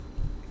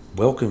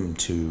Welcome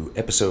to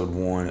episode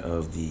 1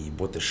 of the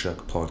What the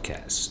Shuck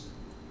podcast.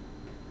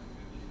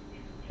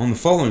 On the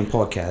following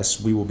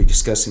podcast, we will be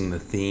discussing the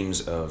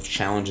themes of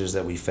challenges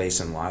that we face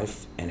in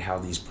life and how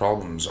these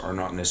problems are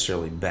not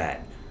necessarily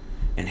bad,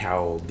 and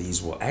how these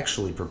will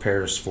actually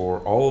prepare us for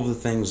all of the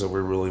things that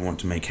we really want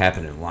to make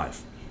happen in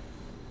life.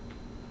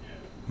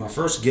 My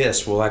first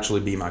guest will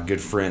actually be my good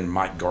friend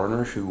Mike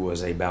Garner, who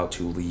was about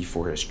to leave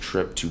for his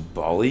trip to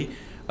Bali.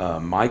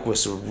 Mike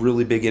was a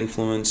really big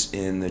influence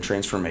in the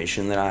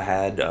transformation that I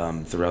had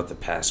throughout the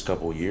past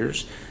couple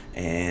years.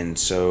 And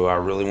so I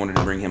really wanted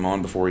to bring him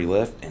on before he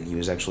left. And he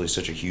was actually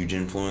such a huge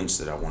influence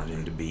that I wanted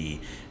him to be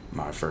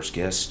my first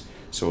guest.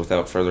 So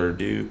without further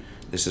ado,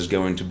 this is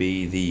going to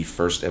be the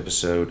first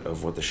episode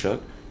of What the Shuck,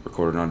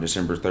 recorded on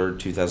December 3rd,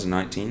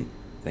 2019.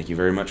 Thank you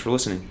very much for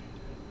listening.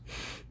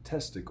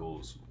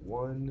 Testicles.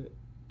 1,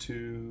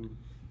 2,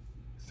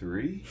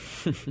 3.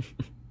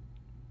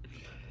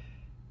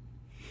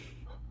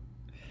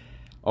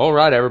 All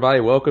right, everybody,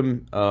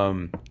 welcome.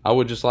 I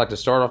would just like to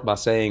start off by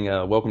saying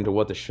welcome to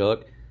What the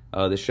Shuck.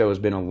 This show has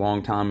been a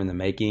long time in the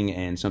making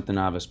and something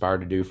I've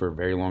aspired to do for a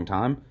very long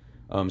time.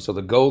 So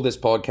the goal of this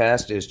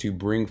podcast is to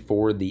bring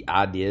forward the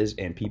ideas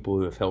and people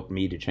who have helped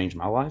me to change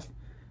my life.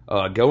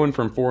 Going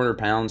from 400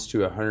 pounds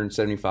to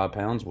 175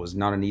 pounds was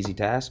not an easy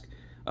task.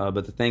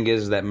 But the thing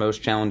is that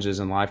most challenges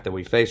in life that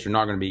we face are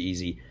not going to be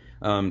easy.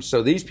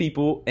 So these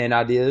people and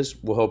ideas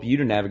will help you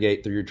to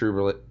navigate through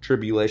your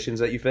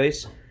tribulations that you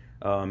face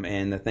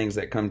and the things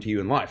that come to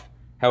you in life.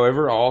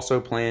 However, I also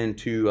plan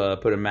to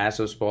put a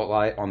massive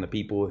spotlight on the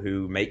people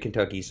who make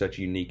Kentucky such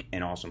a unique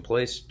and awesome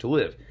place to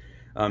live.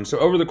 So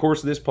over the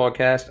course of this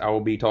podcast, I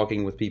will be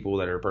talking with people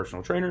that are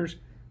personal trainers,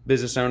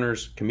 business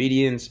owners,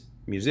 comedians,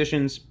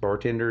 musicians,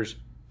 bartenders,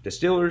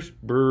 distillers,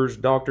 brewers,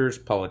 doctors,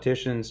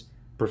 politicians,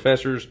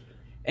 professors,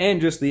 and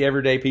just the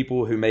everyday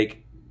people who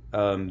make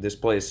this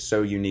place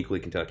so uniquely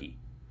Kentucky.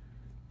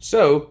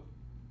 So,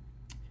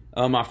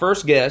 my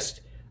first guest,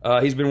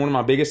 he's been one of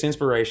my biggest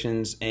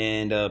inspirations,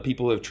 and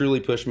people have truly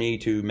pushed me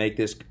to make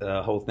this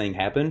whole thing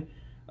happen.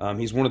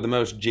 He's one of the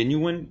most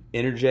genuine,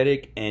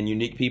 energetic, and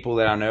unique people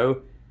that I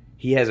know.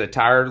 He has a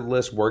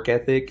tireless work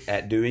ethic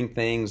at doing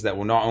things that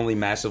will not only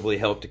massively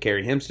help to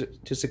carry him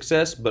to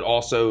success, but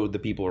also the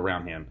people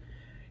around him.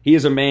 He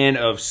is a man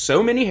of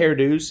so many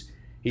hairdos.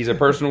 He's a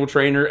personal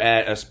trainer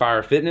at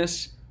Aspire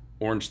Fitness,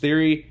 Orange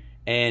Theory,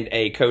 and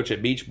a coach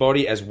at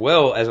Beachbody, as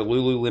well as a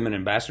Lululemon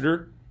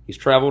ambassador. He's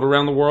traveled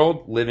around the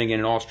world, living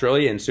in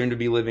Australia and soon to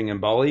be living in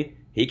Bali.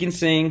 He can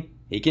sing,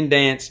 he can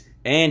dance,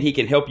 and he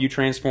can help you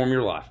transform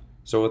your life.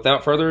 So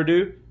without further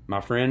ado,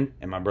 my friend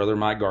and my brother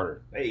Mike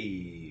Garner.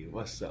 Hey,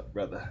 what's up,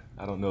 brother?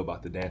 I don't know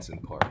about the dancing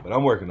part, but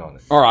I'm working on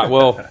it. All right,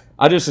 well,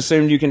 I just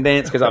assumed you can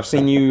dance because I've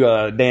seen you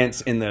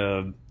dance in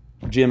the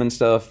gym and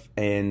stuff,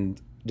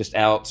 and just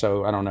out,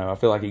 so I don't know. I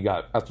feel like you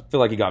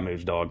got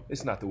moves, dog.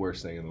 It's not the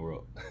worst thing in the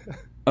world.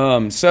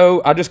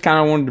 So I just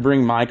kind of wanted to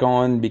bring Mike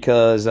on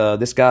because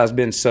this guy's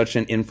been such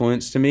an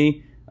influence to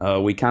me.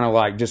 We kind of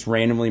like just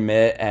randomly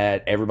met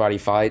at Everybody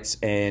Fights,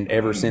 and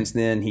ever since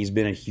then, he's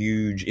been a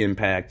huge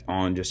impact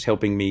on just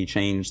helping me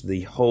change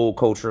the whole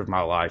culture of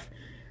my life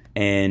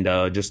and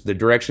just the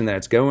direction that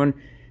it's going.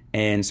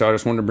 And so I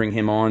just wanted to bring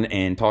him on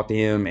and talk to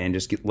him and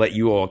just let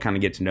you all kind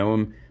of get to know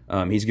him.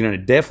 He's going to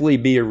definitely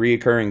be a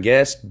reoccurring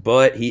guest,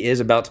 but he is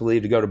about to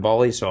leave to go to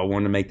Bali, so I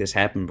wanted to make this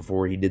happen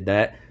before he did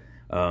that.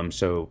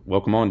 So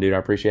welcome on, dude. I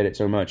appreciate it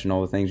so much and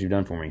all the things you've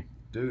done for me.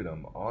 Dude,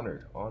 I'm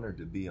honored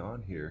to be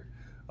on here.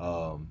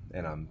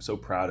 And I'm so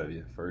proud of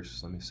you.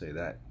 First, let me say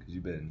that, because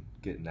you've been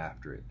getting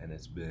after it, and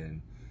it's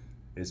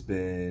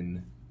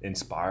been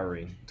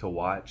inspiring to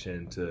watch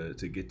and to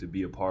get to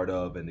be a part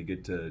of and to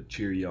get to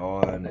cheer you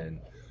on.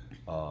 And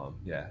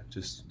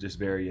just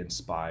very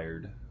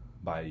inspired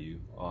by you,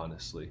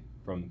 honestly,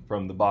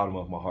 from the bottom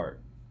of my heart.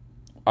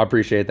 I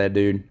appreciate that,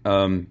 dude.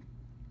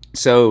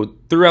 So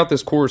throughout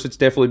this course, it's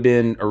definitely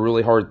been a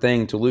really hard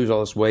thing to lose all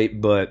this weight,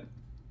 but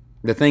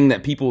the thing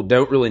that people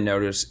don't really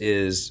notice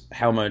is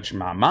how much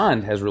my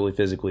mind has really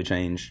physically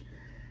changed.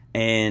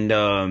 And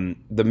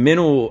the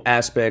mental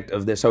aspect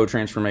of this whole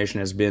transformation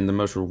has been the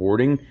most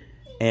rewarding,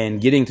 and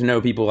getting to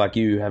know people like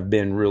you have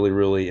been really,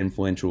 really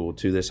influential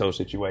to this whole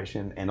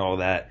situation and all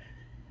that.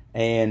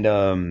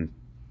 And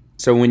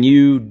so when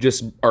you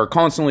just are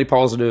constantly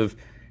positive,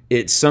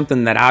 it's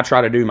something that I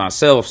try to do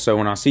myself. So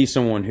when I see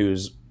someone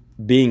who's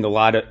being the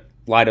light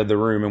of the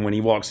room, and when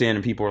he walks in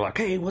and people are like,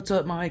 "Hey, what's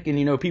up, Mike?"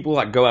 And people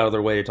like go out of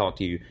their way to talk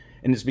to you.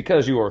 And it's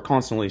because you are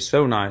constantly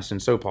so nice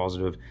and so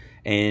positive,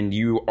 and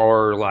you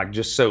are like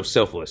just so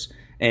selfless.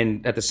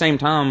 And at the same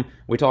time,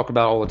 we talk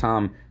about all the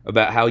time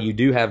about how you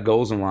do have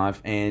goals in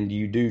life, and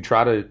you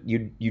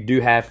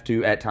do have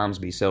to at times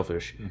be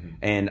selfish. Mm-hmm.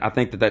 And I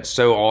think that that's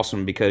so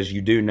awesome, because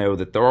you do know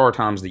that there are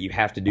times that you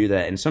have to do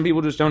that, and some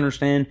people just don't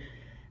understand.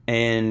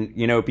 And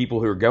people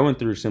who are going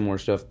through similar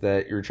stuff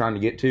that you're trying to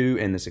get to,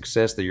 and the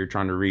success that you're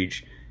trying to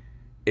reach,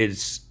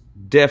 it's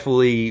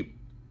definitely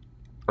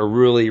a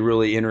really,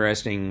 really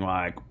interesting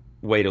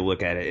way to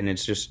look at it. And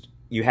it's just,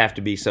 you have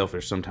to be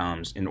selfish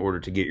sometimes in order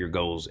to get your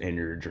goals and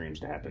your dreams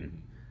to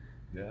happen.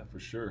 Yeah, for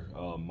sure.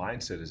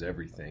 Mindset is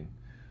everything.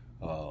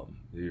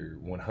 You're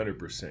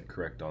 100%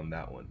 correct on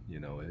that one. You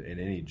know, in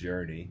any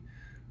journey,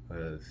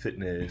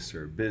 fitness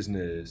or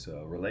business,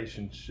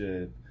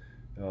 relationship,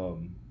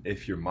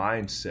 if your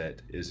mindset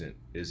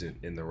isn't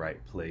in the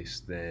right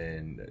place,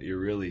 then you're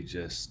really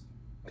just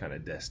kind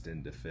of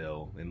destined to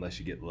fail unless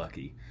you get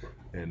lucky.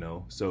 You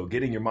know, so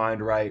getting your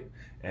mind right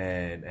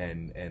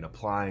and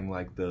applying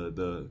like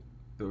the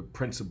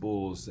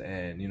principles,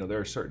 and you know there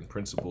are certain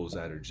principles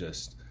that are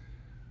just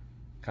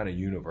kind of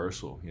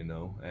universal, you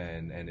know,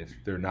 and if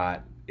they're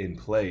not in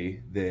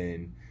play,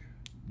 then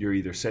you're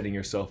either setting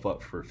yourself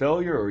up for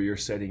failure or you're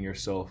setting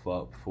yourself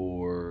up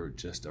for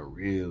just a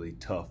really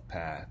tough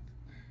path.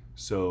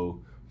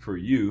 So for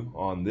you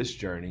on this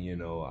journey, you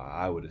know,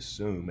 I would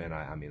assume, and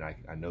I mean,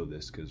 I know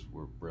this because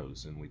we're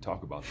bros and we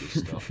talk about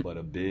this stuff, but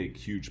a big,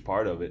 huge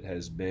part of it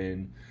has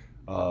been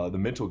the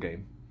mental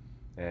game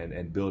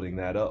and building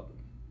that up.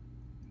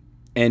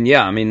 And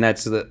yeah, I mean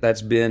that's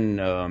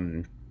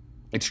been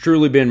it's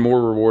truly been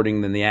more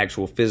rewarding than the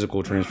actual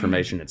physical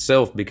transformation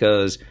itself,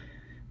 because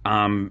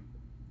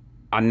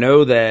I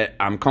know that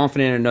I'm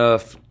confident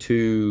enough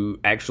to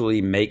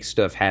actually make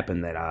stuff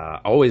happen that I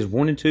always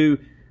wanted to,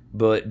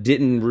 but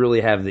didn't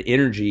really have the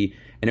energy.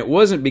 And it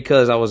wasn't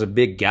because I was a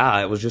big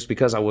guy. It was just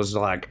because I was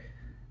like,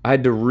 I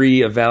had to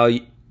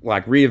reevaluate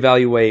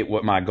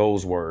what my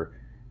goals were.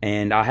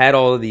 And I had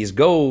all of these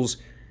goals,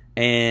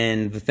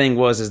 and the thing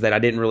was that I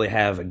didn't really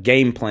have a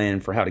game plan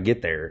for how to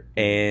get there.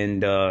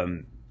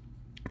 And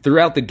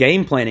throughout the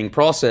game planning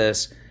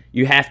process,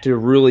 you have to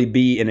really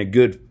be in a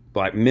good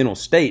like mental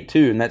state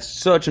too, and that's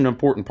such an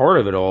important part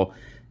of it all.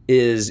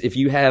 Is if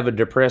you have a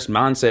depressed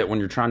mindset when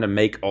you're trying to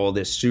make all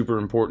this super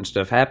important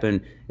stuff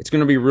happen, it's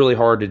going to be really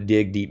hard to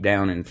dig deep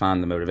down and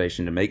find the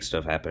motivation to make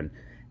stuff happen.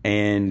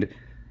 And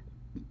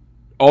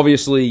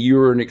obviously,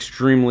 you're an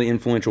extremely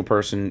influential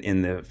person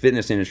in the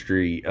fitness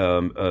industry,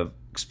 of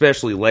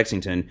especially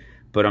Lexington.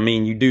 But I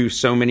mean, you do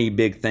so many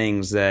big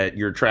things that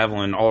you're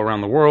traveling all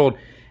around the world.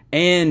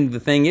 And the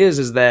thing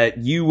is that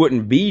you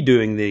wouldn't be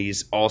doing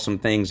these awesome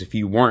things if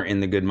you weren't in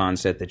the good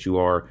mindset that you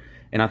are.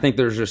 And I think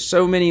there's just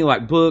so many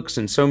like books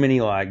and so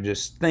many like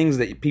just things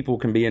that people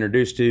can be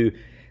introduced to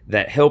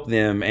that help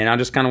them. And I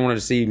just kind of wanted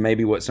to see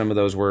maybe what some of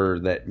those were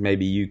that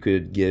maybe you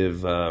could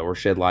give or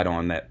shed light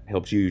on that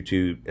helps you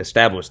to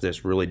establish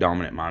this really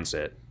dominant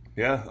mindset.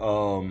 Yeah.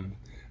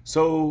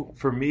 So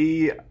for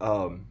me,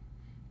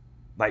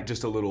 like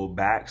just a little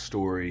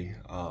backstory.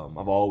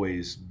 I've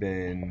always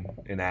been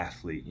an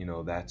athlete. You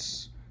know,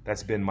 that's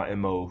been my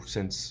MO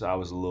since I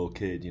was a little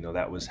kid. You know,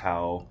 that was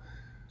how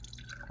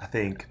I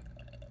think,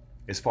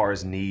 as far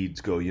as needs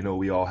go, you know,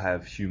 we all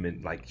have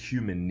human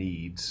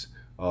needs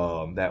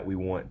that we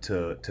want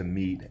to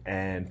meet.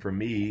 And for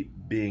me,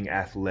 being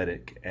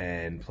athletic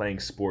and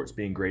playing sports,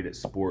 being great at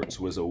sports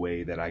was a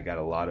way that I got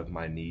a lot of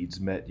my needs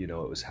met. You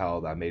know, it was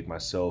how I made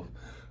myself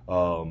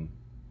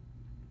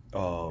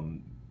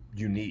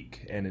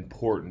unique and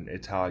important.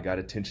 It's how I got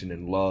attention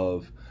and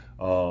love.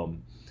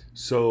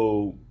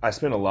 So I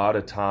spent a lot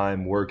of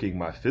time working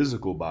my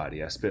physical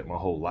body. I spent my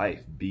whole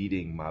life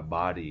beating my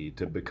body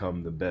to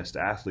become the best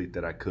athlete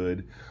that I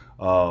could.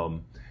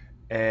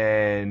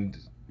 And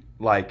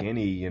like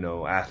any, you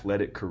know,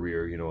 athletic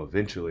career, you know,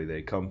 eventually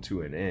they come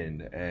to an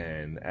end.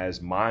 And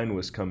as mine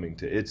was coming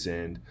to its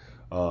end,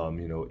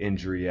 you know,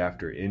 injury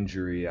after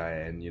injury,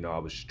 I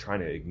was trying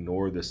to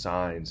ignore the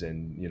signs,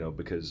 and, you know,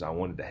 because I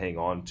wanted to hang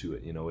on to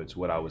it. You know, it's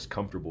what I was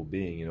comfortable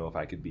being. You know, if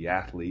I could be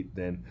athlete,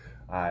 then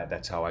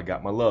that's how I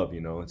got my love.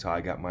 You know, it's how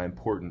I got my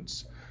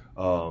importance.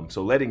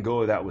 So letting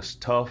go of that was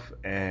tough,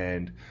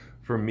 and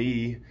for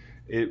me,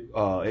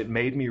 it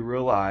made me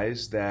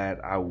realize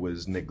that I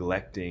was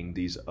neglecting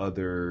these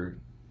other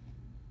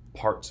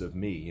parts of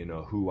me. You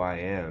know, who I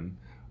am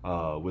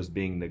was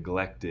being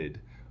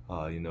neglected.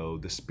 You know,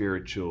 the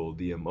spiritual,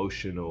 the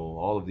emotional,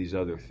 all of these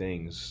other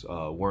things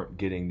weren't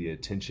getting the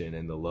attention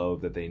and the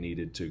love that they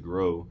needed to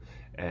grow.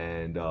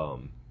 And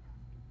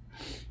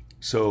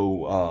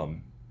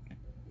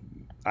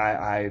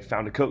I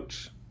found a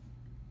coach.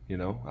 You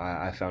know,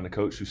 I found a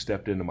coach who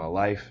stepped into my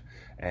life,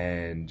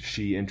 and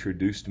she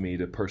introduced me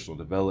to personal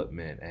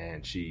development,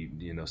 and she,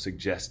 you know,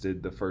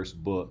 suggested the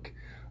first book.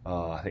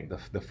 I think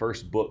the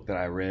first book that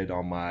I read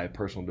on my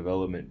personal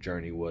development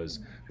journey was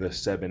the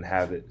Seven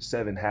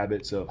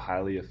Habits of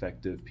Highly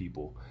Effective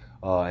People,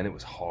 and it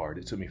was hard.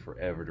 It took me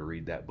forever to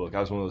read that book. I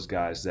was one of those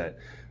guys that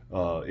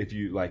if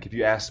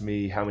you ask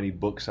me how many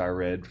books I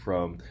read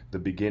from the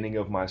beginning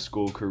of my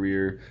school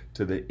career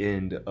to the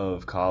end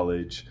of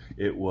college,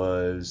 it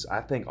was,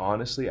 I think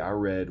honestly, I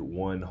read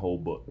one whole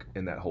book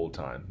in that whole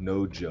time.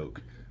 No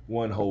joke.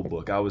 One whole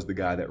book. I was the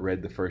guy that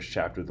read the first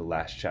chapter, the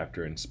last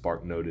chapter, and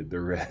spark noted the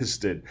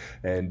rest, and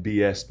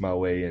BS'd my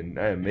way, and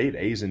I made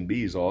A's and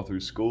B's all through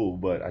school,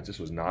 but I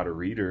just was not a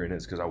reader, and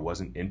it's because I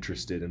wasn't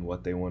interested in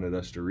what they wanted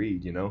us to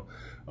read, you know?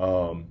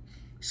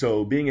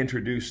 So being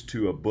introduced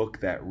to a book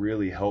that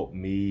really helped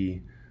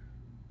me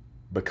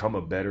become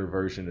a better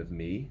version of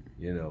me,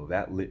 you know,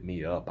 that lit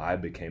me up. I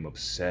became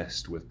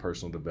obsessed with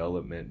personal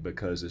development,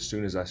 because as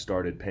soon as I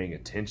started paying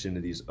attention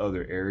to these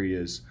other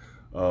areas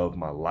of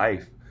my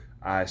life,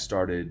 I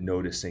started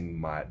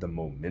noticing the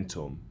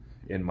momentum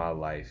in my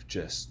life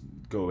just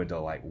go into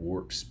like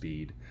warp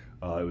speed.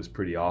 It was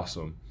pretty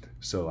awesome.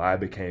 So I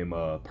became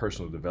a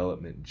personal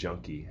development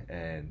junkie,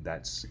 and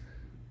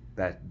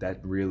that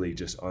really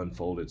just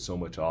unfolded so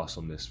much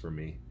awesomeness for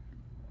me.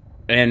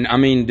 And I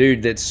mean,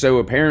 dude, that's so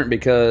apparent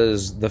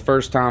because the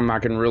first time I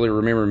can really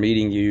remember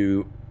meeting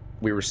you,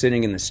 we were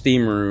sitting in the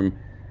steam room,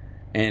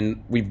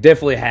 and we've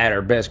definitely had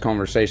our best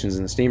conversations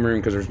in the steam room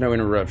because there's no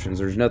interruptions,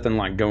 there's nothing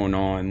like going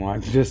on,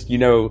 like just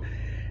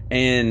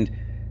and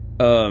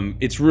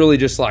it's really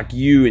just like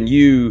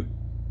you,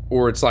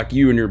 or it's like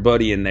you and your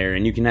buddy in there,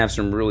 and you can have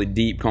some really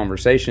deep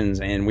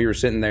conversations. And we were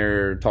sitting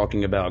there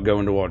talking about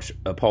going to watch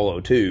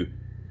Apollo 2,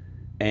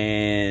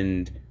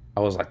 and I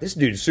was like, this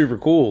dude's super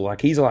cool.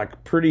 Like, he's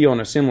like pretty on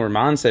a similar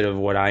mindset of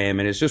what I am.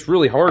 And it's just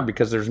really hard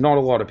because there's not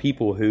a lot of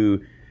people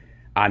who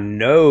I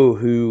know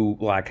who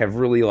like have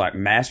really like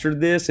mastered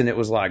this. And it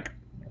was like,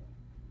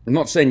 I'm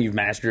not saying you've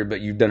mastered it,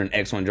 but you've done an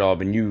excellent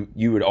job, and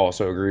you would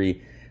also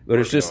agree. But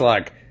it's just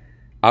like,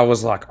 I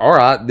was like, all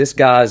right, this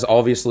guy's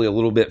obviously a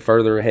little bit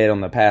further ahead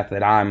on the path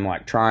that I'm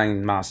like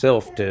trying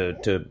myself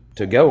to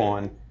go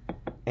on.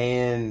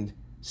 And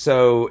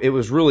so it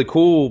was really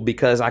cool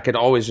because I could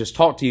always just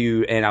talk to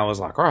you, and I was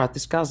like, all right,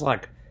 this guy's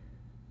like,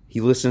 he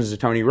listens to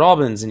Tony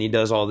Robbins and he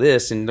does all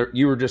this. And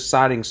you were just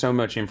citing so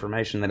much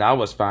information that I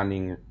was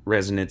finding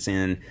resonance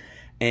in.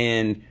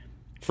 And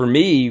for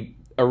me,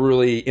 a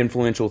really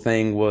influential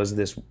thing was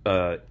this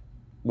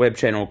web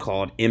channel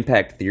called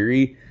Impact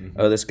Theory.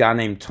 Mm-hmm. This guy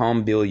named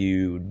Tom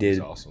Bilyeu did. He's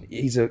awesome.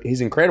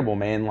 He's incredible,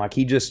 man. Like,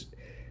 he has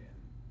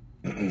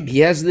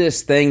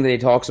this thing that he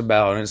talks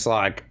about, and it's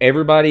like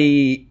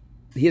everybody.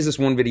 He has this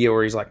one video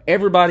where he's like,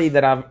 everybody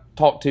that I've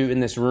talked to in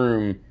this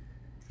room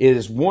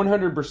is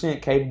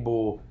 100%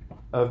 capable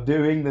of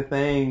doing the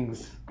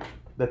things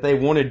that they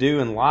want to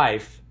do in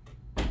life.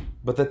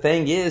 But the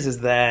thing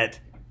is that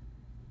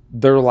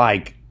they're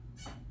like,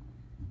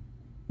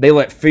 they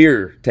let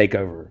fear take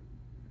over.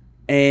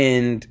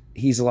 And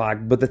he's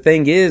like, but the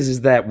thing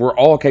is that we're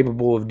all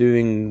capable of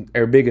doing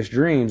our biggest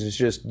dreams. It's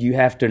just, you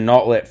have to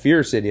not let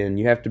fear sit in.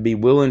 You have to be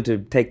willing to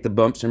take the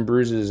bumps and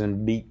bruises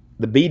and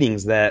the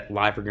beatings that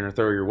life are going to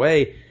throw your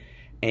way.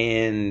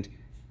 And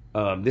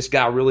this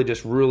guy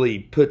really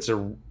puts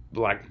a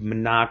like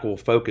maniacal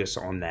focus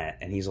on that.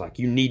 And he's like,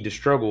 you need to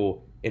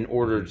struggle in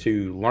order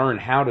to learn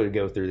how to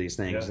go through these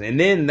things. Yeah. And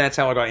then that's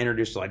how I got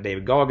introduced to like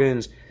David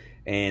Goggins.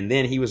 And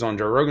then he was on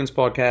Joe Rogan's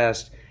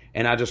podcast.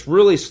 And I just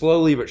really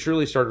slowly but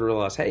surely started to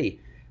realize, hey,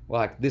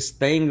 like, this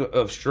thing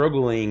of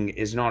struggling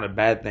is not a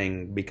bad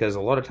thing, because a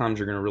lot of times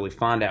you're going to really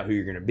find out who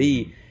you're going to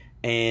be.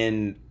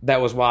 And that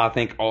was why I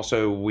think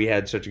also we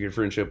had such a good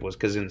friendship, was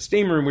because in the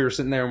steam room we were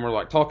sitting there and we're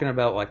like talking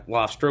about like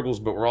life struggles,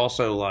 but we're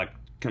also like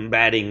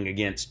combating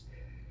against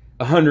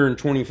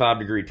 125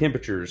 degree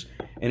temperatures.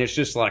 And it's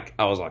just like,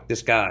 I was like,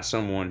 this guy is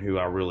someone who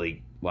I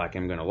really like,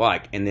 I'm going to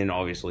like. And then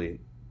obviously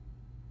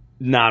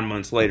 9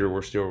 months later,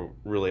 we're still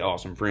really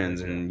awesome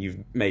friends, and you've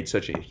made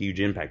such a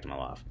huge impact in my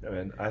life.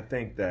 And I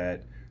think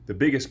that the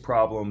biggest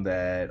problem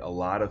that a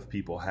lot of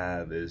people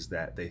have is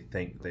that they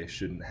think they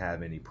shouldn't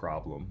have any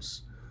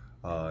problems.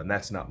 And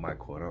that's not my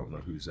quote. I don't know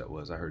whose that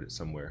was. I heard it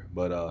somewhere.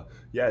 But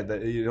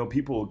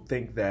people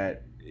think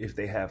that if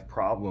they have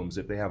problems,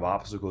 if they have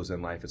obstacles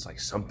in life, it's like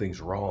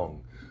something's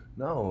wrong.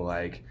 No,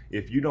 like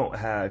if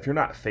you're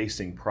not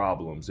facing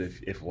problems,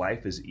 if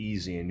life is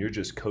easy and you're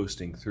just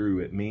coasting through,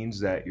 it means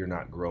that you're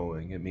not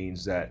growing. It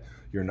means that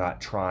you're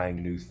not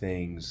trying new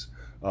things.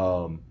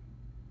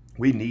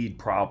 We need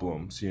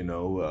problems,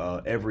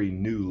 every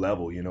new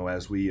level,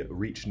 as we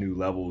reach new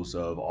levels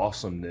of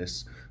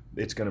awesomeness,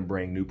 it's going to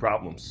bring new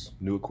problems,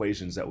 new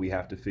equations that we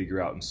have to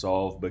figure out and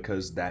solve,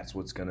 because that's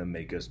what's going to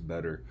make us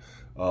better.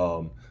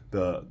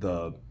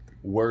 The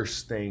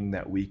worst thing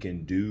that we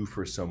can do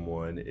for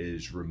someone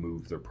is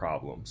remove their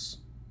problems.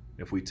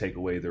 If we take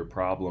away their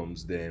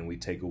problems, then we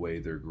take away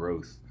their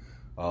growth.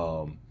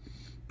 So,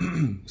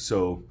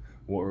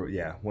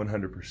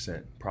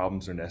 100%.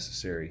 Problems are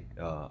necessary.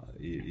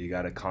 You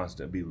got to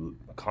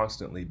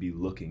constantly be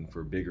looking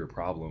for bigger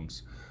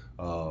problems.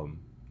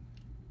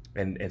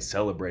 And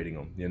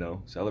celebrating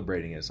them,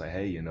 celebrating it. It's like,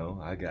 hey,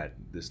 I got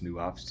this new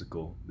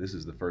obstacle. This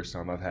is the first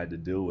time I've had to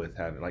deal with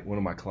having, like, one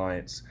of my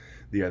clients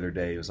the other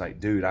day was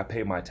like, dude, I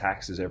pay my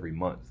taxes every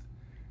month.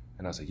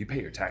 And I was like, you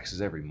pay your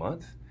taxes every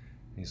month?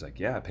 And he's like,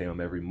 yeah, I pay them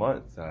every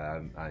month.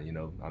 I'm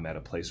at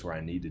a place where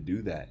I need to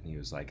do that. And he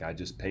was like, I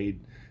just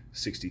paid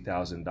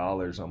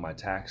 $60,000 on my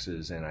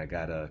taxes, and I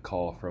got a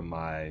call from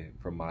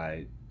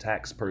my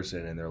tax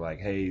person, and they're like,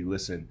 hey,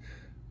 listen,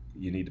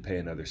 you need to pay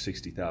another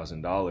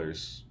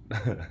 $60,000.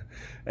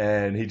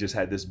 And he just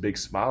had this big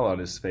smile on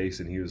his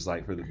face, and he was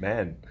like,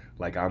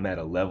 I'm at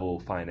a level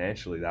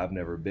financially that I've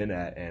never been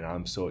at, and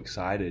I'm so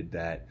excited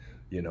that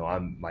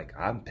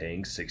I'm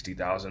paying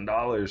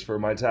 $60,000 for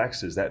my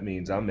taxes. That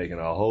means I'm making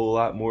a whole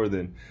lot more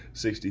than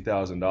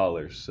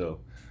 $60,000.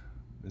 So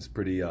it's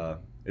pretty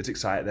it's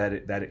exciting.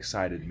 That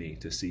excited me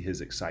to see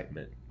his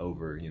excitement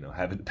over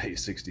having to pay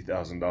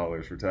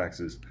 $60,000 for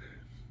taxes.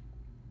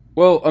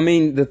 Well, I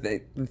mean,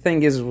 the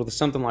thing is with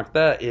something like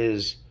that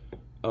is,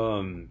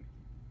 um,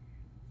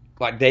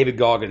 like David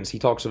Goggins, he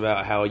talks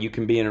about how you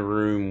can be in a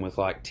room with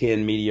like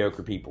 10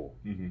 mediocre people.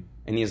 Mm-hmm.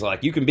 And he's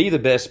like, you can be the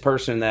best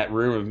person in that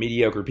room of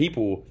mediocre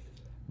people,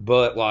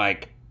 but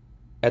like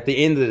at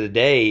the end of the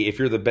day, if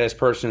you're the best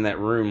person in that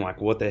room, like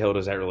what the hell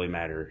does that really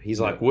matter? He's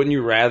like, wouldn't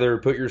you rather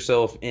put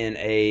yourself in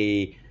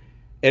a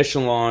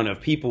echelon of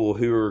people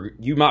who are,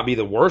 you might be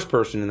the worst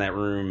person in that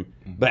room,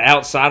 but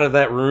outside of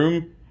that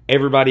room,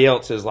 everybody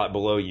else is like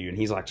below you. And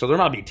he's like, so there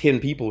might be 10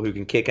 people who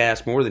can kick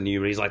ass more than you,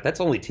 but he's like, that's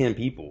only 10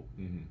 people.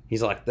 Mm-hmm.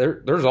 He's like,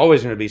 there's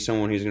always going to be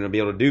someone who's going to be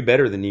able to do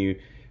better than you,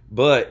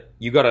 but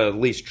you got to at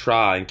least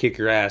try and kick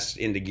your ass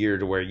into gear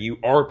to where you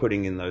are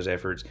putting in those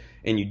efforts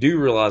and you do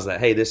realize that,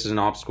 hey, this is an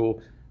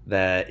obstacle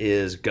that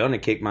is going to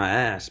kick my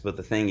ass. But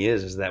the thing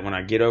is that when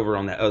I get over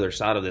on that other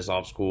side of this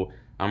obstacle,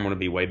 I'm going to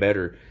be way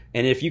better.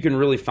 And if you can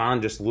really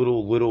find just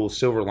little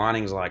silver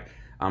linings, like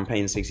I'm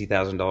paying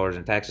 $60,000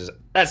 in taxes,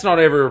 that's not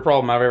ever a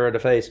problem I've ever had to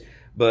face.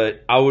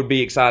 But I would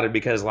be excited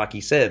because, like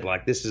he said,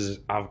 like this is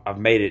I've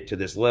made it to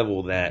this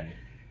level that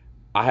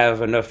I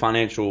have enough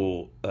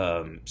financial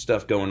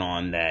stuff going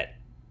on that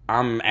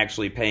I'm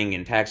actually paying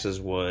in taxes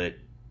what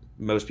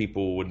most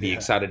people would be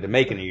excited to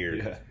make in a year.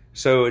 Yeah.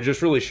 So it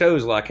just really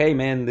shows like, hey,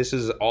 man, this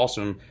is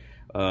awesome.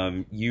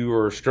 You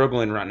are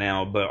struggling right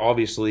now, but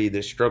obviously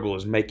this struggle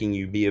is making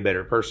you be a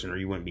better person or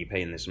you wouldn't be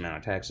paying this amount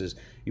of taxes.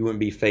 You wouldn't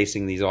be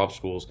facing these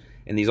obstacles.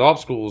 And these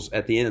obstacles,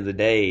 at the end of the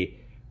day,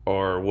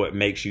 are what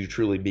makes you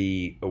truly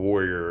be a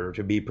warrior or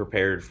to be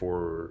prepared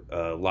for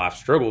life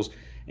struggles.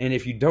 And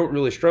if you don't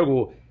really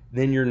struggle,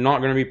 then you're not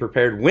going to be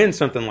prepared when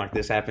something like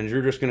this happens.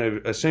 You're just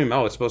going to assume,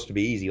 oh, it's supposed to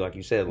be easy, like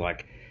you said.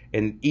 Like,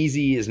 and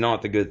easy is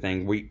not the good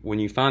thing. When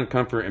you find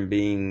comfort in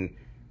being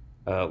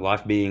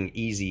life being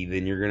easy,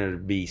 then you're going to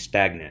be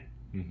stagnant,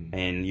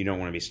 and you don't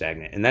want to be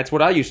stagnant. And that's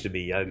what I used to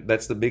be.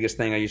 That's the biggest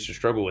thing I used to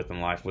struggle with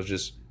in life was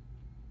just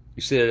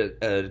you sit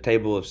at a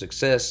table of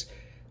success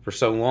for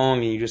so long,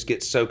 and you just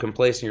get so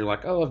complacent. You're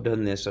like, oh, I've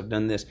done this,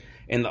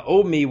 and the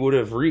old me would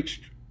have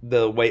reached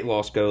the weight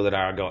loss goal that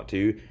I got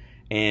to.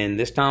 And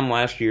this time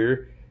last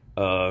year,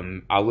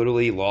 I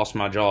literally lost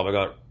my job. I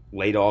got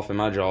laid off in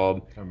my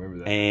job. I remember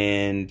that.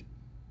 And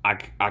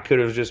I could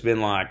have just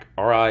been like,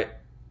 all right,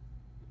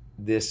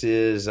 this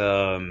is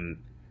my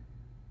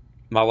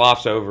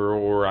life's over.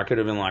 Or I could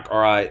have been like, all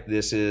right,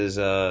 this is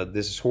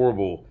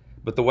horrible.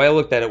 But the way I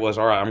looked at it was,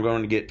 all right, I'm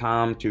going to get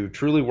time to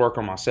truly work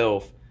on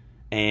myself.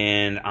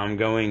 And I'm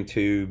going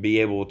to be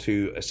able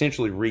to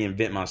essentially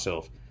reinvent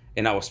myself.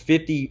 And I was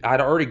 50. I'd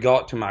already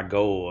got to my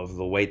goal of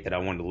the weight that I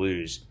wanted to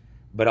lose.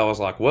 But I was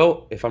like,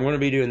 well, if I'm going to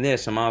be doing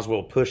this, I might as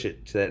well push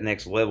it to that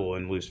next level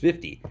and lose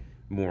 50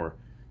 more.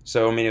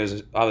 So, I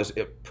mean, I was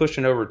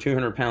pushing over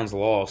 200 pounds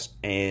lost,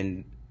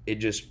 and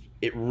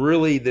it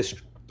really, this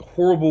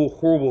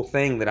horrible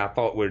thing that I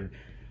thought would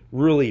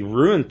really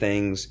ruin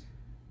things,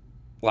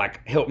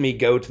 like, helped me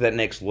go to that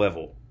next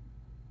level.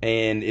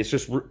 And it's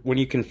just, when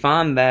you can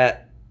find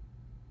that,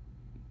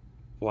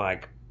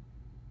 like,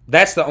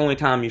 that's the only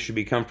time you should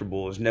be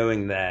comfortable, is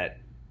knowing that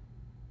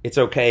it's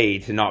okay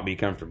to not be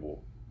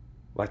comfortable.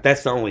 Like,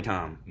 that's the only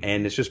time.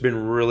 And it's just been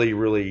really,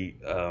 really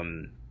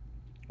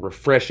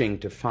refreshing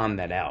to find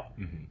that out.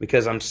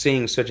 Because I'm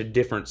seeing such a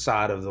different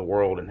side of the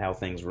world and how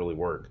things really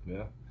work.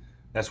 Yeah.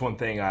 That's one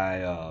thing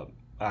I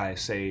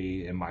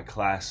say in my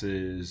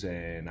classes,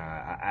 and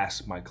I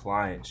ask my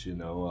clients,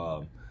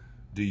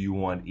 do you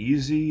want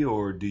easy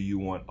or do you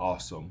want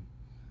awesome?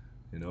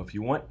 If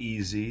you want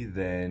easy,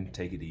 then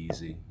take it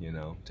easy.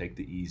 Take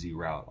the easy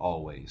route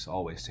always.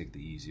 Always take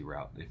the easy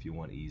route if you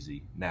want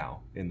easy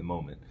now, in the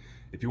moment.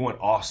 If you want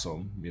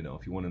awesome,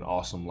 if you want an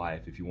awesome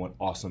life, if you want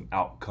awesome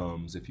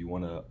outcomes, if you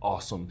want an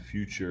awesome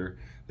future,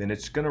 then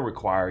it's going to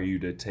require you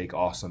to take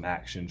awesome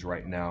actions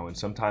right now. And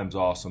sometimes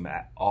awesome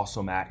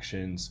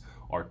actions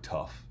are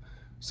tough.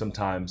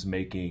 Sometimes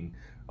making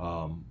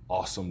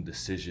awesome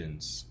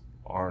decisions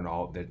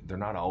they're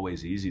not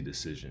always easy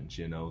decisions.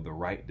 The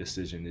right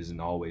decision isn't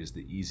always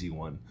the easy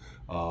one.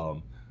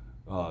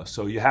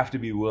 So you have to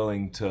be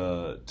willing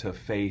to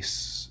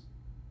face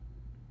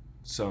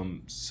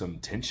some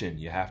tension.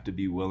 You have to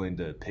be willing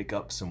to pick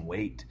up some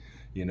weight.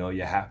 You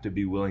have to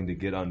be willing to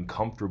get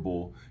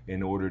uncomfortable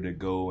in order to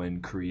go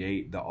and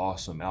create the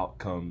awesome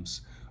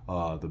outcomes,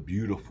 the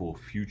beautiful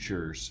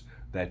futures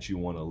that you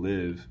want to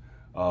live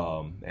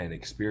and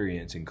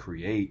experience and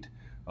create.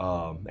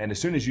 And as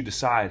soon as you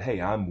decide,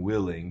 hey, I'm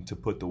willing to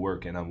put the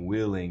work in, I'm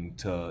willing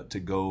to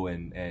go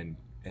and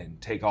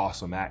take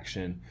awesome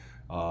action,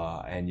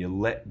 and you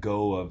let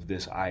go of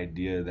this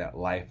idea that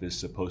life is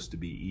supposed to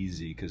be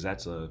easy, because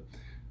that's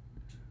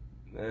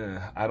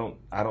I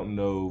don't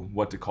know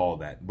what to call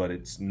that, but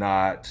it's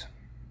not.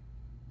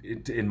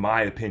 In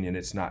my opinion,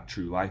 it's not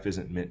true. Life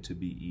isn't meant to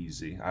be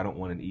easy. I don't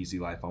want an easy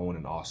life. I want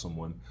an awesome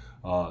one.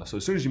 So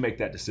as soon as you make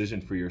that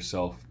decision for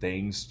yourself,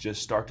 things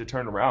just start to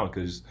turn around,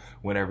 because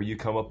whenever you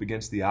come up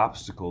against the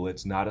obstacle,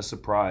 it's not a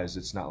surprise.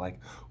 It's not like,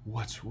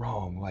 what's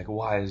wrong?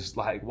 Why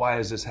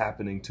is this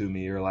happening to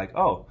me? Or like,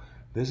 oh,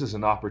 this is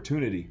an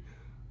opportunity.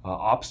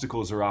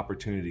 Obstacles are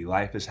opportunity.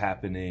 Life is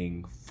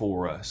happening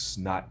for us,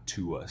 not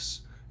to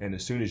us. And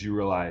as soon as you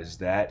realize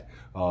that,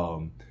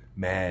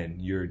 man,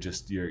 you're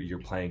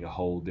playing a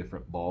whole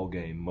different ball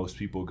game. Most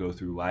people go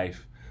through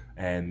life,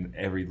 and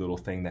every little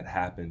thing that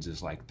happens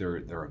is like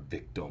they're a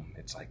victim.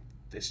 It's like,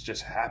 this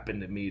just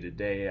happened to me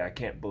today. I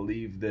can't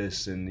believe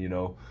this. And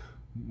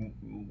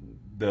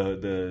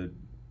the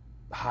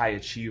high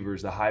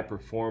achievers, the high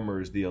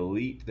performers, the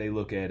elite, they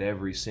look at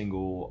every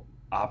single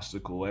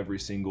obstacle, every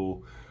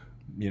single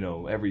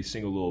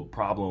little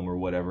problem or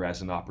whatever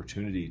as an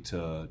opportunity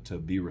to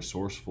be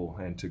resourceful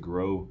and to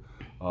grow.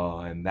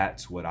 And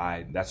that's who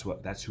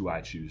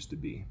I choose to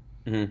be.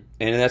 Mm-hmm.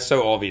 And that's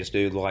so obvious,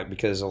 dude.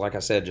 Because like I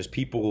said, just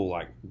people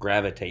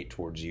gravitate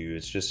towards you.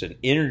 It's just an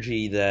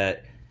energy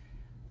that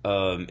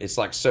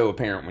it's so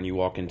apparent when you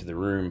walk into the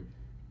room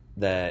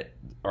that,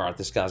 all right,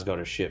 this guy's got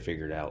his shit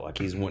figured out.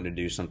 He's wanting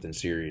to do something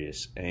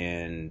serious.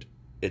 And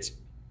it's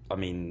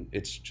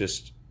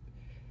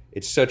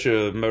such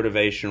a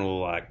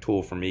motivational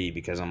tool for me,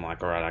 because I'm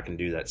like, all right, I can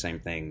do that same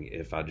thing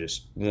if I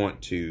just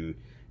want to,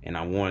 and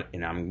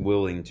I'm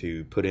willing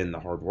to put in the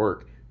hard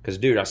work. Because,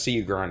 dude, I see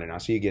you grinding, I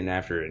see you getting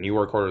after it, and you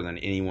work harder than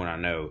anyone I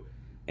know.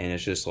 And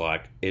it's just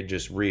it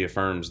just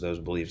reaffirms those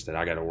beliefs that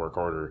I got to work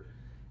harder.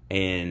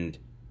 And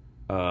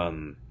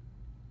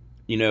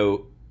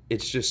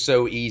it's just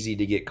so easy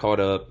to get caught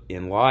up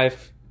in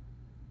life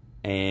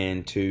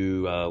and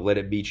to let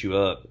it beat you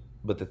up.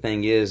 But the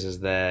thing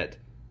is that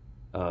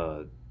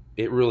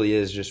it really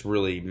is just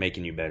really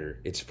making you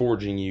better. It's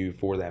forging you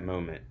for that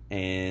moment.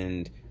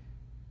 And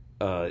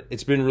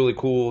it's been really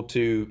cool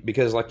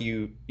because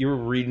you were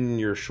reading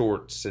your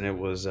shorts, and it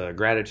was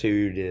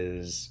gratitude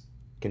is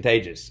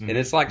contagious. Mm-hmm. And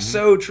it's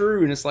so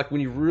true. And it's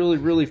when you really,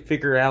 really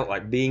figure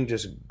out being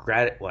just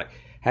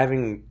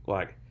having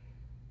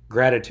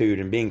gratitude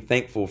and being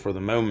thankful for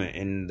the moment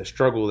and the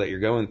struggle that you're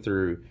going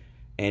through.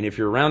 And if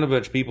you're around a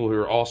bunch of people who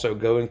are also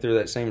going through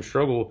that same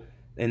struggle,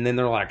 and then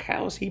they're like,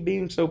 how is he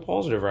being so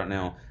positive right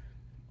now?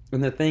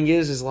 And the thing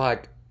is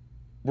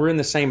we're in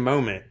the same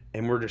moment,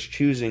 and we're just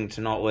choosing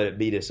to not let it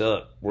beat us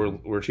up.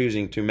 We're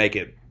choosing to make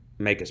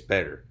us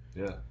better.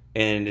 Yeah.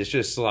 And it's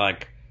just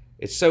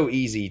it's so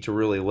easy to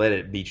really let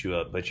it beat you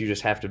up, but you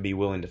just have to be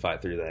willing to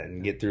fight through that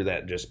and get through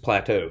that just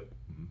plateau.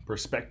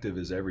 Perspective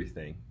is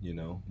everything.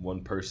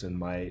 One person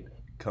might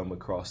come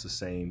across the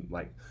same,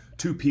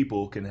 two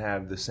people can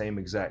have the same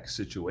exact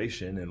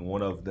situation, and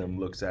one of them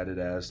looks at it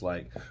as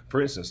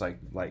for instance,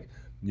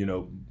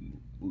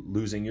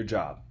 losing your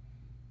job.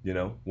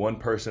 One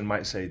person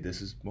might say,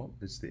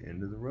 it's the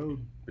end of the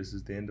road. This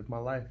is the end of my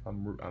life.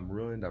 I'm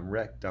ruined. I'm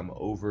wrecked. I'm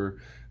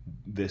over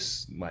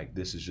this.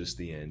 This is just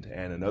the end.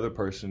 And another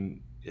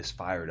person is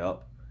fired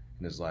up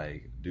and is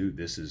like, dude,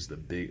 this is the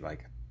big,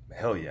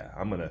 hell yeah,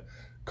 I'm going to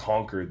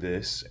conquer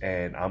this,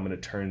 and I'm going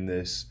to turn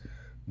this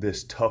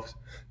tough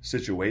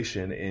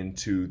situation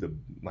into the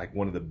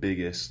one of the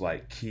biggest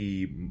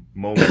key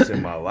moments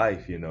in my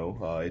life.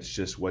 It's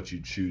just what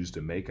you choose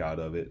to make out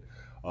of it.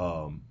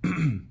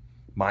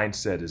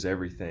 Mindset is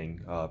everything.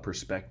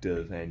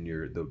 Perspective and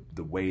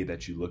the way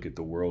that you look at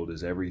the world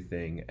is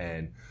everything.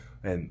 And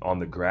on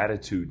the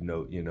gratitude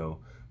note,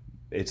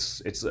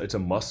 it's a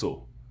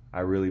muscle. I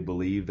really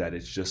believe that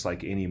it's just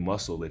like any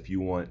muscle. If you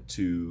want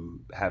to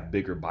have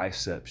bigger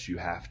biceps, you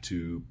have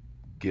to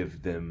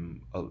give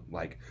them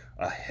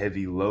a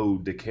heavy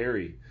load to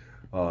carry.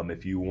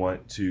 If you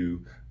want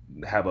to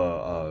have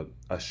a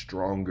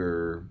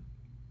stronger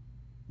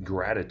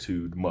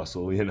gratitude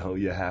muscle,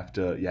 you have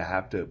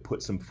to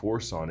put some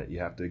force on it. You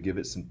have to give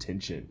it some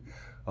tension.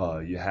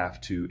 You have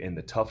to, in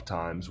the tough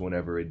times,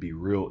 whenever it'd be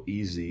real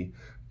easy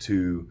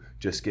to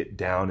just get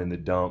down in the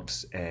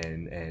dumps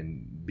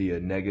and be a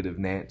negative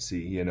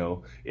Nancy,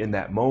 in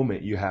that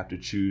moment, you have to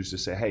choose to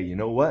say, hey, you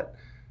know what?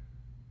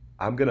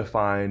 I'm going to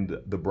find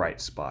the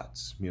bright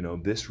spots.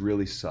 This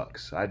really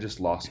sucks. I just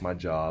lost my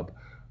job.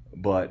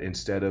 But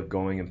instead of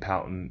going and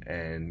pouting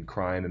and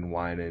crying and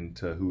whining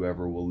to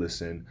whoever will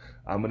listen,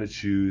 I'm going to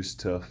choose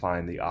to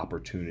find the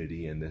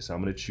opportunity in this.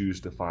 I'm going to choose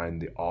to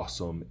find the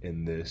awesome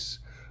in this.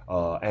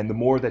 And the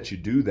more that you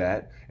do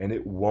that, and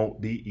it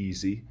won't be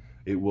easy,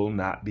 it will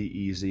not be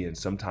easy, and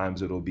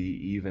sometimes it'll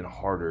be even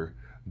harder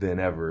than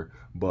ever.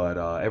 But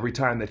every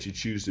time that you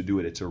choose to do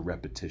it, it's a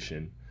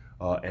repetition.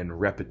 And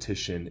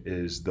repetition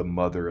is the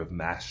mother of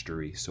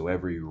mastery. So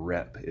every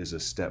rep is a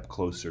step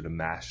closer to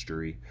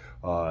mastery.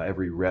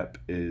 Every rep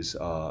is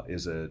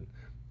a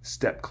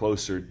step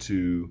closer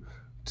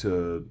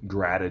to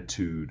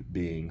gratitude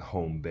being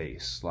home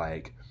base.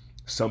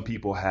 Some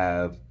people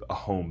have a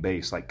home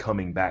base.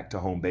 Coming back to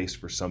home base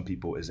for some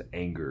people is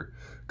anger.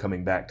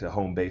 Coming back to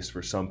home base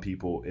for some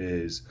people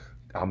is,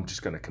 I'm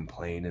just going to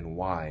complain and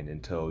whine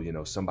until,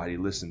 somebody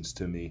listens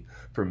to me.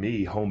 For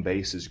me, home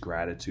base is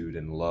gratitude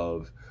and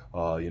love.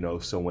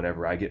 So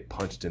whenever I get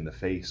punched in the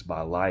face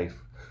by life,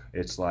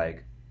 it's all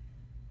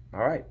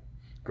right,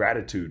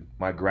 gratitude.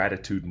 My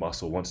gratitude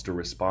muscle wants to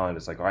respond.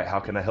 It's all right,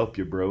 how can I help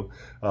you, bro?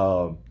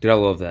 Dude, I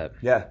love that.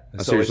 Yeah.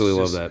 I seriously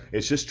love that.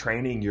 It's just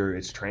training your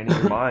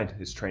mind.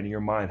 It's training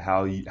your mind.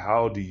 How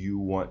do you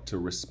want to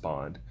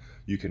respond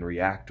You can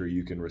react or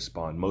you can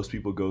respond. Most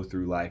people go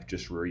through life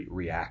just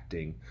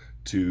reacting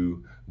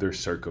to their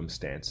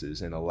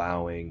circumstances and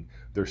allowing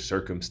their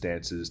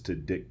circumstances to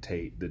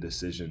dictate the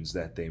decisions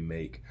that they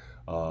make,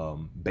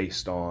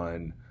 based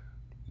on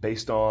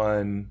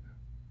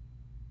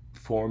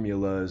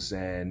formulas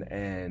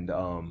and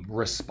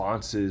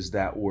responses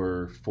that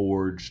were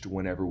forged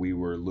whenever we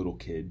were little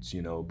kids,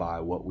 by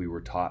what we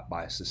were taught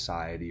by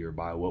society or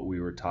by what we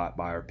were taught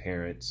by our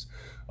parents.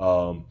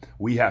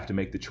 We have to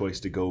make the choice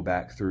to go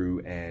back through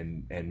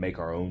and make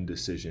our own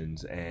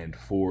decisions and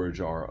forge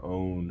our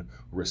own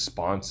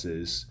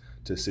responses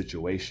to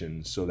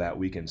situations so that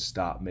we can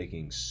stop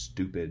making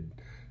stupid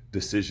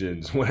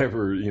decisions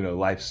whenever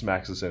life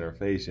smacks us in our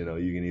face. You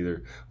can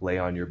either lay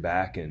on your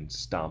back and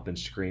stomp and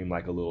scream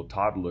like a little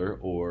toddler,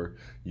 or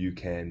you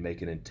can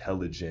make an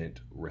intelligent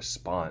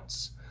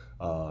response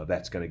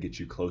that's going to get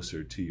you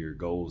closer to your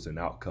goals and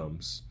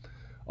outcomes.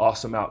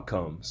 Awesome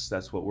outcomes,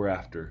 that's what we're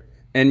after.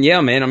 And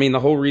yeah, man, I mean, the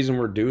whole reason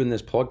we're doing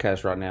this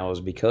podcast right now is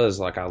because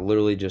I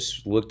literally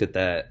just looked at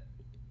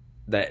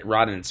that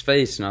right in its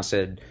face and I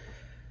said,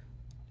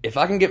 if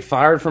I can get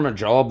fired from a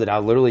job that I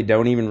literally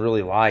don't even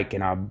really like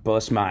and I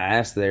bust my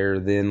ass there,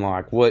 then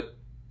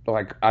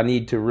I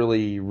need to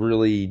really,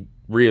 really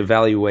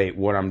reevaluate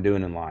what I'm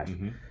doing in life.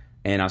 Mm-hmm.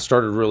 And I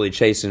started really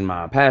chasing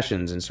my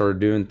passions and started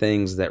doing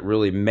things that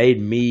really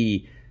made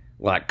me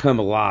come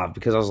alive,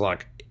 because I was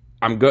like,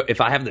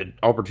 if I have the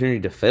opportunity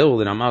to fail,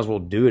 then I might as well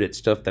do it at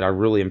stuff that I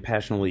really am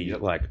passionately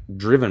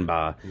driven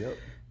by. Yep.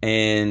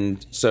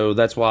 And so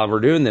that's why we're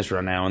doing this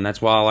right now, and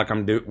that's why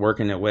I'm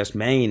working at West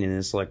Main, and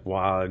it's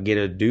why I get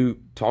to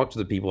talk to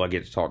the people I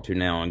get to talk to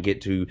now and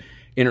get to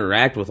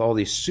interact with all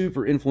these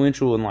super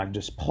influential and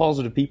just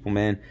positive people,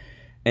 man.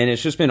 And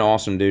it's just been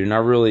awesome, dude. And I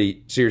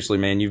really, seriously,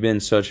 man, you've been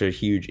such a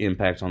huge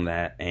impact on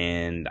that.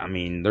 And I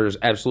mean, there's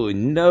absolutely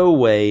no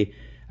way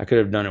I could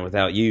have done it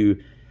without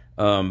you.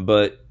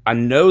 But I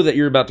know that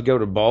you're about to go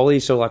to Bali,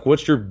 so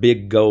what's your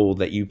big goal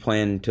that you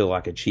plan to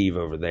achieve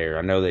over there?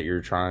 I know that you're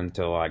trying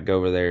to go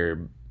over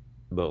there,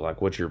 but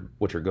what's your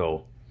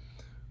goal?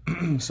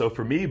 So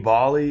for me,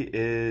 Bali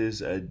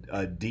is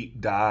a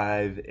deep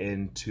dive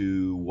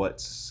into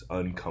what's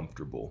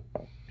uncomfortable.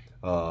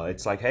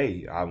 It's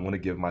hey, I want to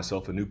give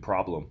myself a new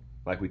problem.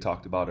 Like we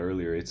talked about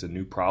earlier, it's a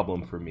new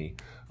problem for me.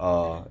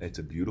 It's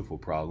a beautiful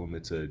problem.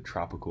 It's a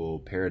tropical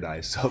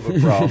paradise of a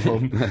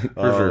problem. For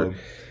sure.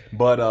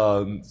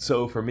 But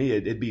so for me,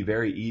 it'd be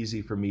very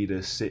easy for me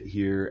to sit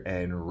here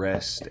and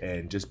rest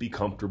and just be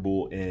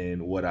comfortable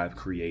in what I've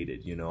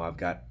created. I've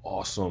got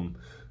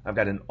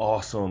an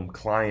awesome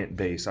client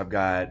base. I've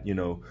got,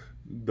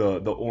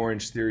 the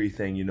Orange Theory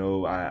thing,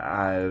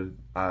 I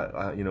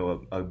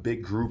a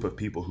big group of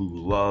people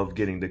who love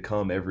getting to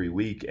come every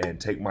week and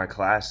take my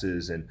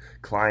classes, and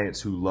clients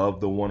who love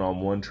the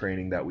one-on-one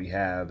training that we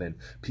have, and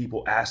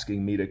people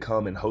asking me to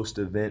come and host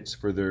events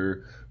for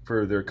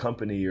their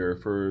company or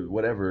for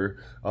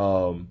whatever.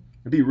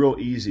 It'd be real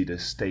easy to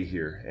stay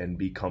here and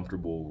be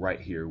comfortable right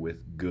here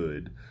with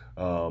good.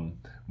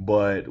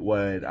 But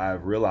what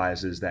I've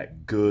realized is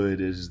that good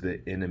is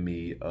the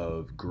enemy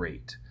of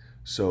great.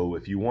 So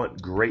if you want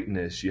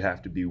greatness, you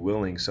have to be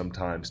willing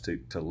sometimes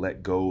to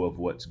let go of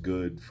what's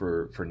good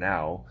for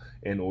now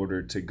in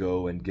order to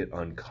go and get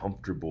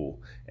uncomfortable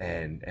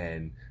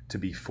and to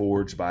be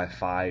forged by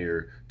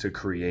fire to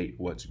create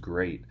what's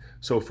great.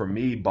 So for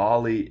me,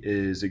 Bali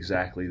is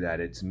exactly that.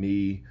 It's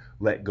me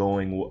letting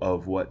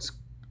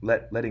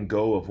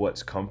go of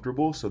what's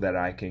comfortable so that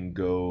I can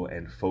go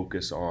and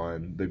focus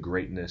on the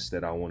greatness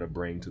that I want to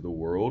bring to the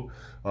world.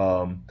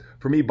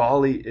 For me,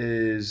 Bali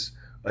is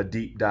a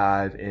deep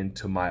dive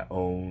into my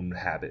own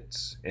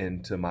habits,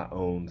 into my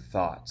own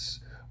thoughts.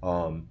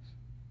 I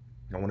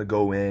want to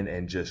go in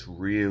and just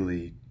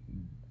really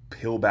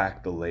peel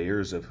back the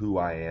layers of who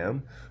I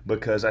am,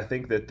 because I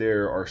think that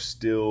there are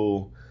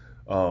still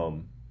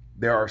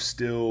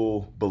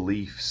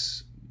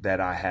beliefs that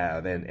I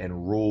have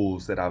and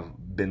rules that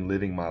I've been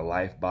living my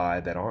life by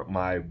that aren't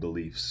my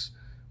beliefs.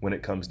 When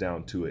it comes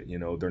down to it,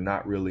 they're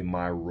not really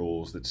my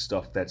rules. That's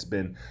stuff that's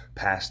been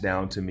passed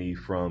down to me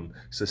from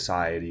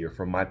society or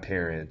from my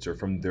parents or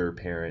from their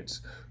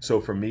parents.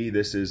 So for me,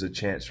 this is a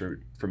chance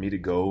for me to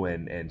go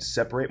and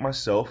separate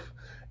myself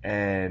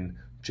and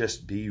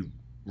just be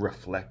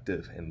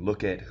reflective and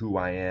look at who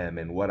I am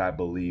and what I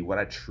believe, what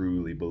I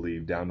truly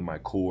believe down to my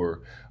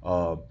core,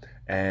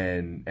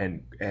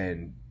 and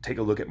take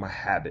a look at my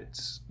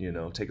habits,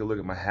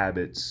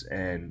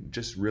 and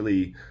just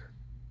really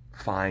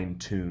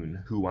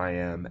fine-tune who I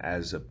am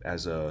as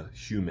a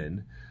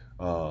human,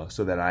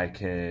 so that I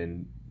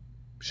can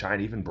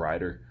shine even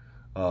brighter,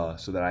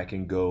 so that I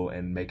can go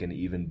and make an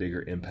even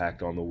bigger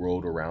impact on the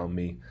world around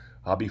me.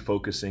 I'll be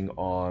focusing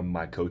on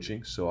my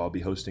coaching. So I'll be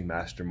hosting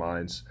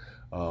masterminds,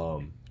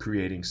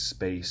 creating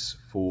space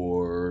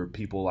for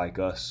people like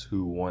us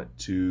who want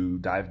to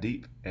dive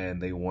deep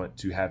and they want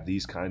to have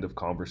these kind of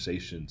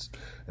conversations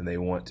and they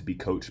want to be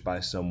coached by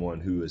someone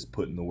who is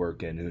putting the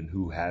work in and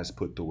who has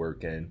put the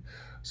work in,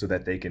 so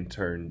that they can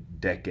turn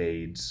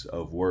decades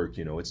of work.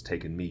 It's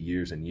taken me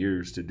years and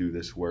years to do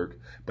this work,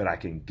 but I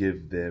can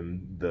give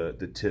them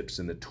the tips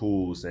and the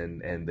tools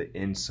and the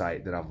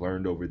insight that I've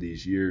learned over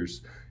these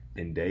years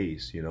in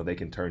days. They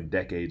can turn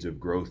decades of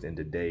growth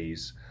into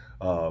days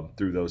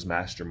through those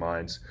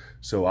masterminds.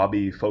 So I'll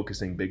be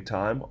focusing big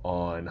time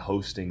on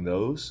hosting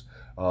those,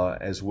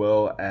 as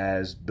well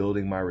as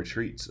building my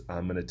retreats.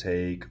 I'm going to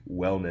take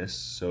wellness,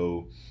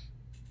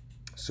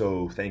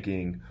 so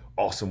thinking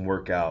awesome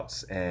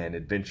workouts and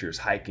adventures,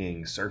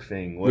 hiking,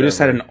 surfing, whatever. We just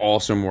had an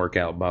awesome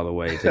workout, by the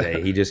way,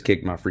 today. He just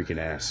kicked my freaking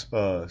ass.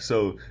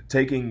 So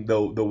taking the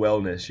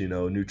wellness,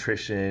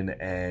 nutrition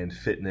and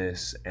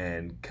fitness,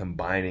 and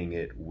combining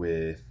it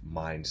with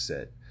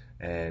mindset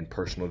and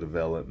personal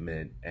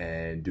development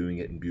and doing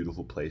it in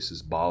beautiful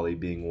places, Bali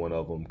being one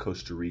of them,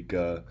 Costa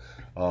Rica.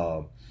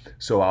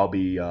 So I'll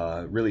be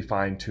really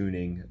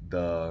fine-tuning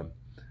the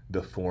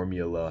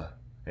formula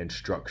and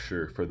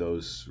structure for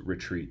those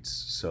retreats.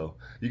 So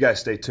you guys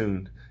stay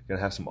tuned. You're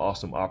gonna have some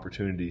awesome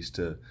opportunities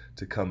to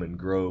come and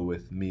grow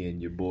with me and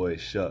your boy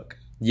Shuck.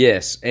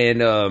 Yes,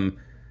 and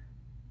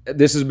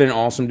this has been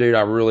awesome, dude.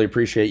 I really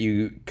appreciate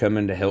you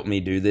coming to help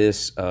me do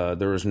this.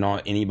 There was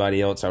not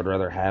anybody else I'd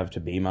rather have to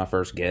be my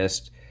first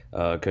guest,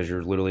 because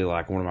you're literally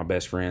like one of my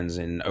best friends.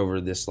 And over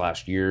this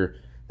last year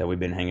that we've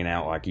been hanging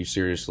out, like, you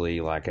seriously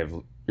you're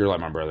like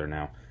my brother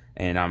now.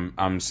 And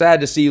I'm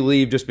sad to see you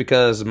leave just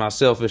because of my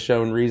selfish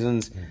own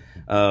reasons.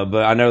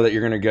 But I know that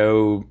you're going to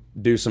go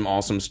do some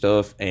awesome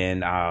stuff,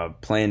 and I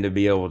plan to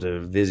be able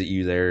to visit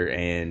you there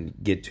and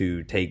get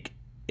to take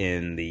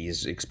in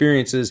these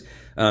experiences.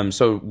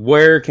 So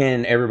where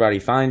can everybody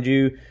find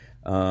you?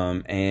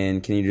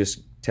 And can you just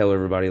tell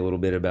everybody a little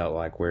bit about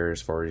like where,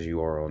 as far as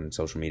you are on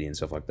social media and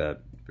stuff like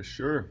that? For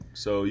sure.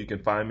 So you can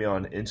find me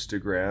on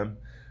Instagram,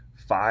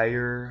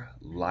 Fire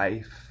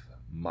Life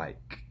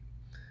Mike.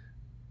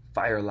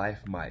 Fire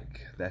Life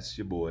Mike, that's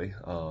your boy,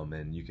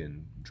 and you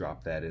can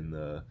drop that in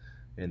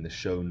the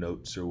show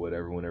notes or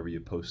whatever whenever you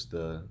post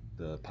the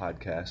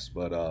podcast.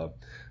 But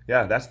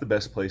yeah, that's the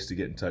best place to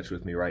get in touch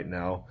with me right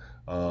now.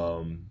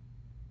 I'm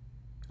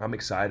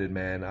excited,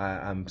 man.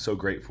 I'm so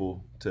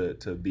grateful to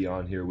be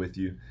on here with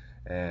you,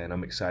 and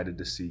I'm excited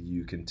to see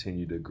you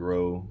continue to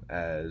grow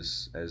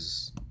as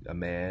a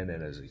man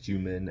and as a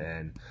human,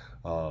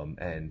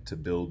 and to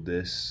build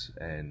this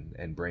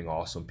and bring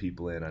awesome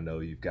people in. I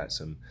know you've got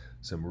some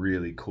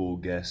really cool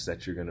guests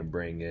that you're going to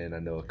bring in. I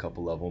know a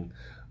couple of them.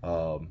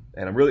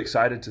 And I'm really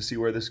excited to see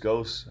where this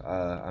goes.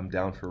 I'm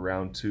down for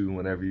round 2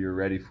 whenever you're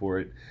ready for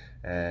it.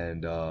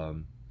 And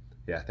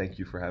yeah, thank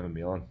you for having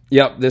me on.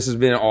 Yep, this has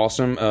been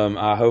awesome.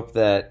 I hope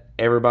that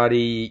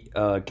everybody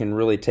can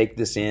really take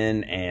this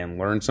in and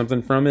learn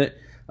something from it.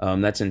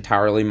 That's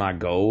entirely my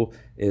goal,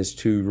 is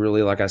to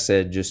really, like I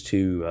said, just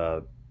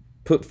to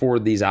put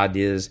forward these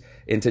ideas.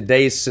 In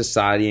today's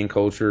society and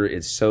culture,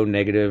 it's so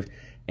negative,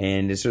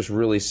 and it's just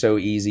really so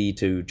easy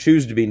to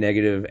choose to be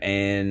negative,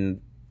 and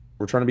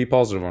we're trying to be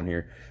positive on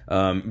here.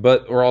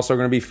 But we're also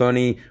going to be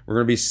funny. We're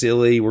going to be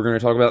silly. We're going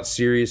to talk about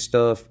serious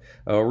stuff.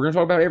 We're going to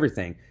talk about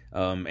everything.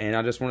 And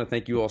I just want to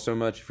thank you all so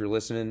much if you're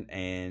listening,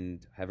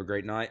 and have a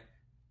great night.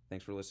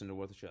 Thanks for listening to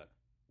What the Shuck.